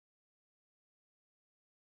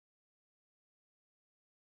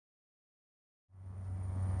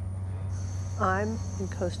I'm in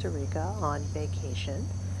Costa Rica on vacation,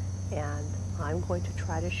 and I'm going to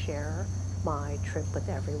try to share my trip with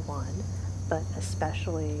everyone, but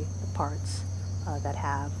especially the parts that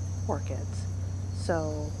have orchids.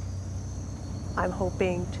 So I'm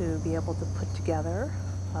hoping to be able to put together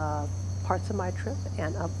parts of my trip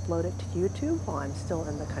and upload it to YouTube while I'm still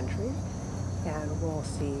in the country, and we'll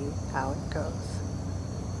see how it goes.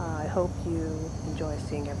 I hope you enjoy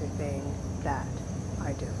seeing everything that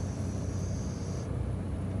I do.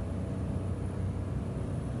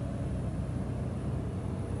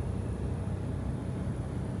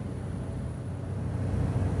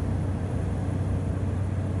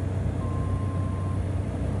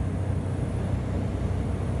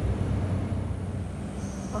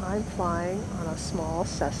 I'm flying on a small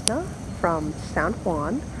Cessna from San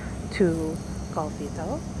Juan to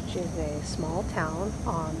Golfito, which is a small town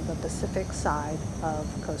on the Pacific side of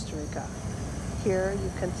Costa Rica. Here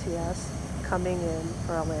you can see us coming in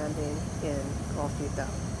for a landing in Golfito.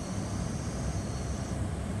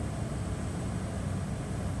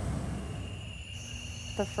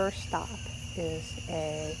 The first stop is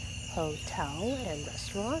a hotel and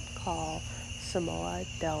restaurant called Samoa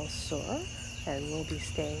del Sur, and we'll be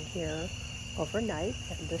staying here overnight.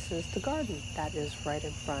 And this is the garden that is right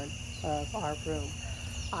in front of our room.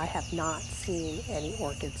 I have not seen any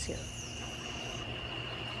orchids here.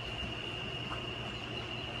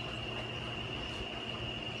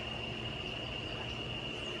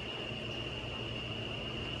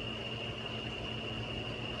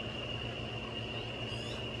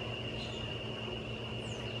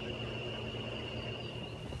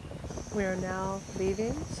 We are now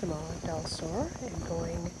leaving Samoa del Sur and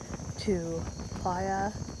going to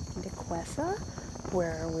Playa Niquesa,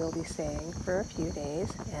 where we'll be staying for a few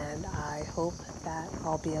days, and I hope that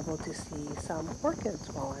I'll be able to see some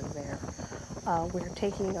orchids while I'm there. We're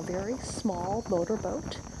taking a very small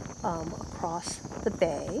motorboat across the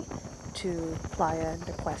bay to Playa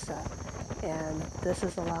Niquesa, and this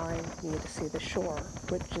is allowing me to see the shore,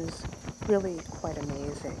 which is really quite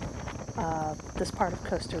amazing. This part of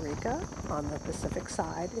Costa Rica on the Pacific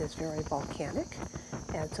side is very volcanic,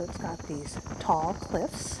 and so it's got these tall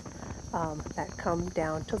cliffs that come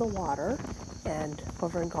down to the water. And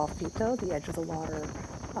over in Golfito, the edge of the water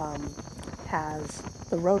has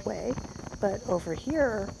the roadway, but over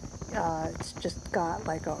here, it's just got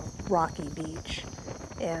like a rocky beach.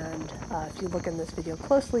 And if you look in this video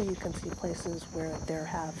closely, you can see places where there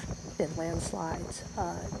have been landslides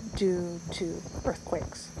due to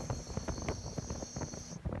earthquakes.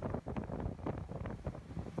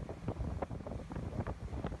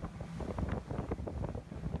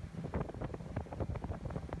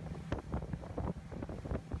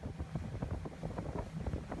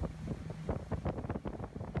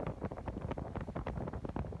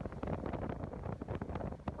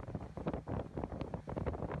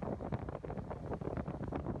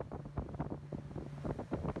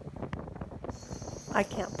 I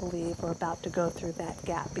can't believe we're about to go through that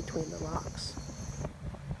gap between the rocks.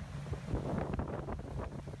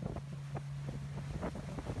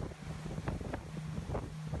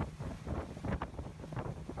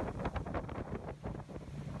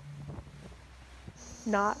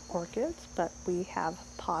 Not orchids, but we have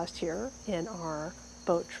paused here in our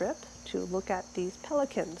boat trip to look at these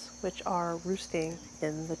pelicans, which are roosting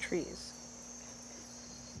in the trees.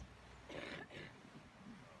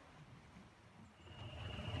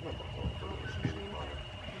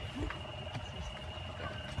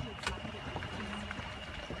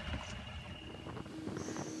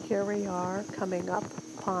 Here we are coming up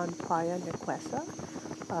upon Playa Niquesa.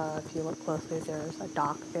 If you look closely, there's a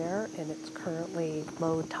dock there, and it's currently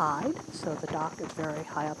low tide, so the dock is very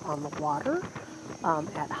high up on the water.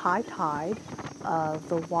 At high tide,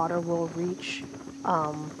 the water will reach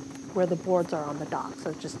where the boards are on the dock, so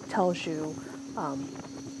it just tells you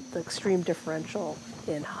the extreme differential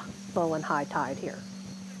in low and high tide here.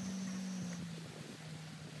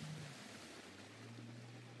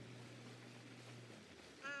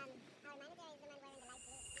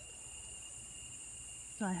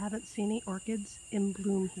 So I haven't seen any orchids in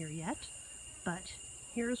bloom here yet, but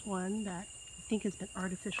here's one that I think has been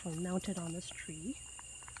artificially mounted on this tree.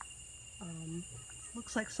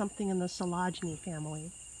 Looks like something in the Solagene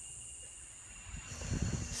family.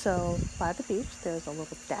 So by the beach there's a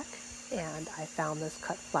little deck, and I found this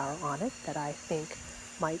cut flower on it that I think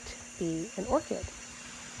might be an orchid.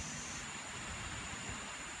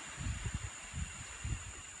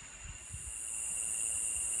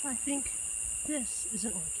 I think this is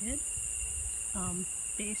an orchid,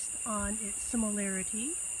 based on its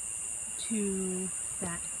similarity to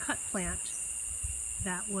that cut plant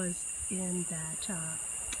that was in that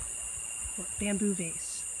bamboo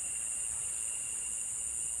vase.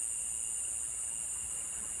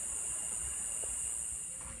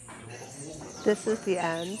 This is the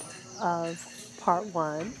end of part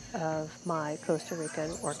one of my Costa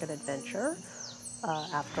Rican orchid adventure.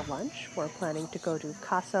 After lunch, we're planning to go to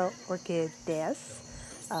Casa Orchid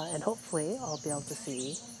and hopefully I'll be able to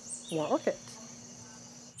see more orchids.